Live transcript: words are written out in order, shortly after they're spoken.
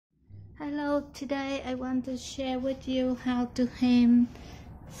Hello, today I want to share with you how to hem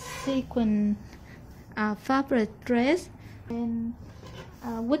sequin fabric dress. And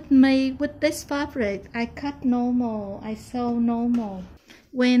with this fabric, I cut normal, I sew normal.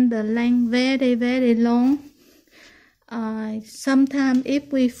 When the length very long, sometimes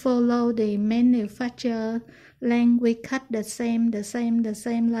if we follow the manufacturer length, we cut the same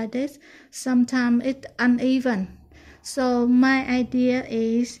like this. Sometimes it's uneven. So my idea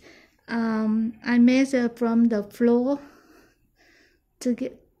is I measure from the floor to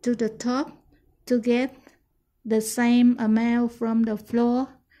get to the top to get the same amount from the floor,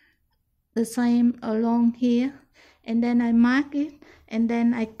 the same along here, and then I mark it, and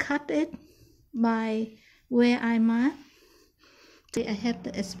then I cut it by where I mark. See, I have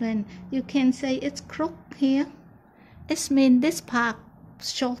to explain. You can say it's crooked here. It means this part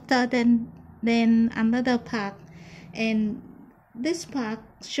shorter than another part, and this part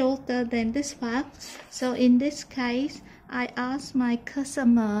shorter than this part. So in this case, I ask my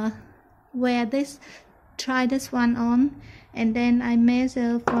customer wear this, try this one on, and then I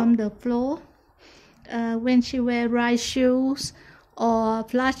measure from the floor when she wear right shoes or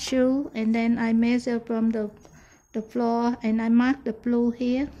flat shoe, and then I measure from the floor, and I mark the blue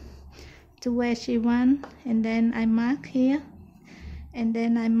here to where she want, and then I mark here, and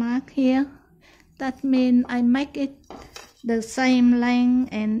then I mark here. That means I make it the same length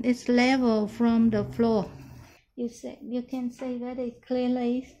and it's level from the floor. You can see very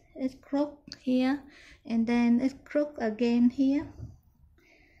clearly it's crooked here, and then it's crooked again here.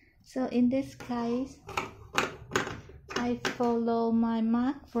 So in this case, I follow my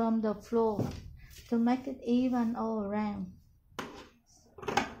mark from the floor to make it even all around.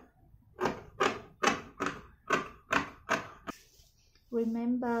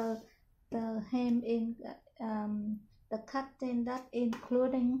 Remember the hem in the cutting that is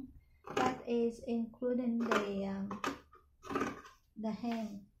including the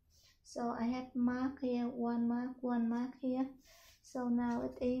hem. So I have mark here, one mark here. So now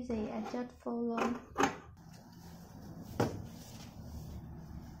it's easy, I just follow.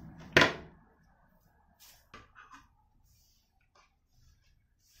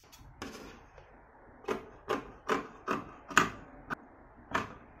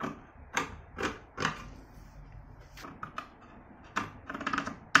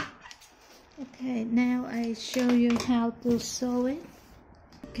 Okay, now I show you how to sew it.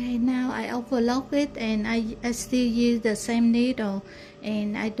 Okay, now I overlock it, and I still use the same needle,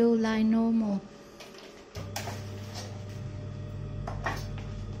 and I do like normal.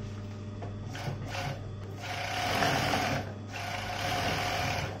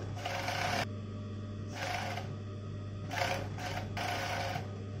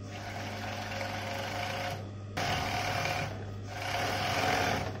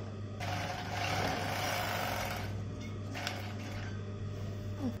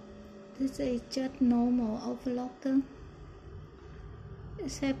 This is just normal overlocking.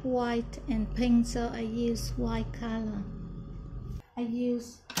 Except white and pink, so I use white color. I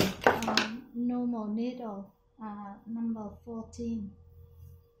use normal needle, number 14.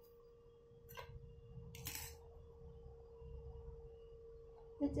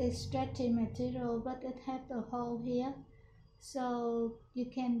 This is stretchy material, but it has a hole here, so you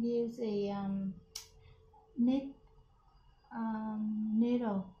can use a knit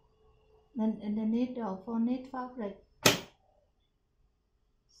needle. The needle for knit fabric.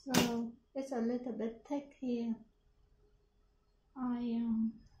 So it's a little bit thick here. I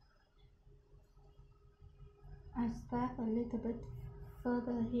start a little bit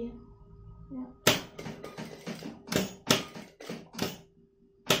further here. Yeah.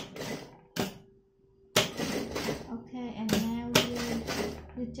 Okay, and now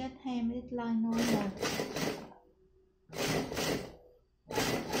you just hem it like normal.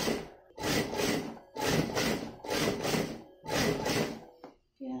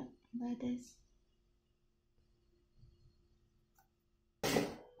 Like this.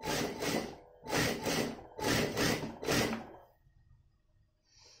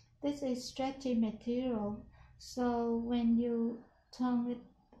 This is stretchy material, so when you turn it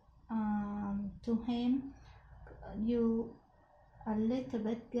to hem, you a little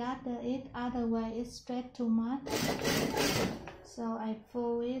bit gather it, otherwise it stretch too much. So I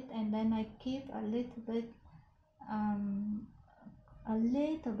fold it, and then I keep a little bit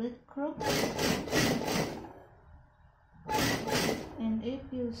crooked, and if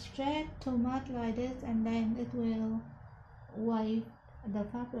you stretch too much like this, and then it will wave, the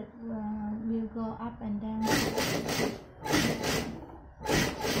fabric will go up and down.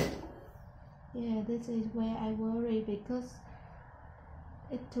 Yeah, this is where I worry, because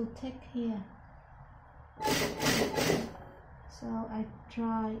it to take here. So I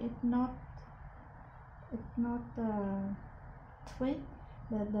try it not twist,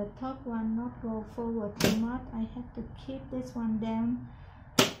 the top one not go forward too much. I have to keep this one down.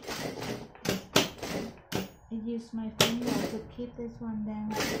 I use my finger to keep this one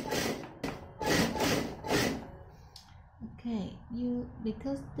down. Okay,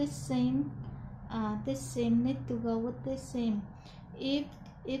 because this seam need to go with this seam. If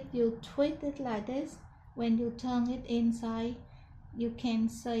you twist it like this, when you turn it inside, you can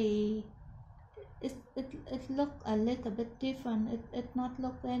see it look a little bit different. It not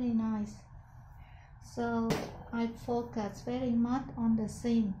look very nice. So I focus very much on the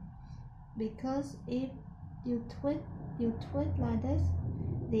seam, because if you twist like this,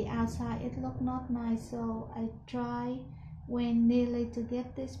 the outside it look not nice. So I try, when nearly to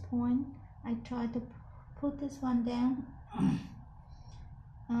get this point, I try to put this one down.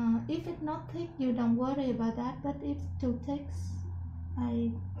 If it's not thick, you don't worry about that, but if too thick,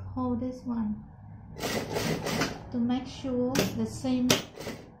 I hold this one to make sure the seam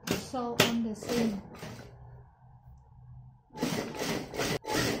sew on the seam.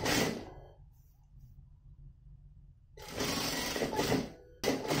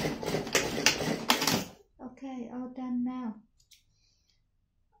 Okay, all done now.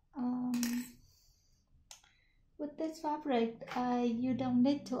 With this fabric, you don't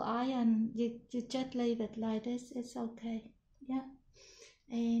need to iron. You just leave it like this. It's okay. Yeah.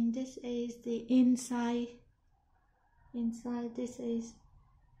 And this is the inside. This is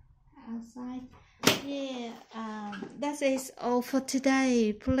outside. Yeah. That is all for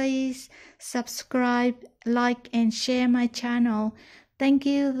today. Please subscribe, like, and share my channel. Thank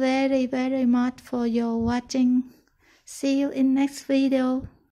you very much for your watching. See you in next video.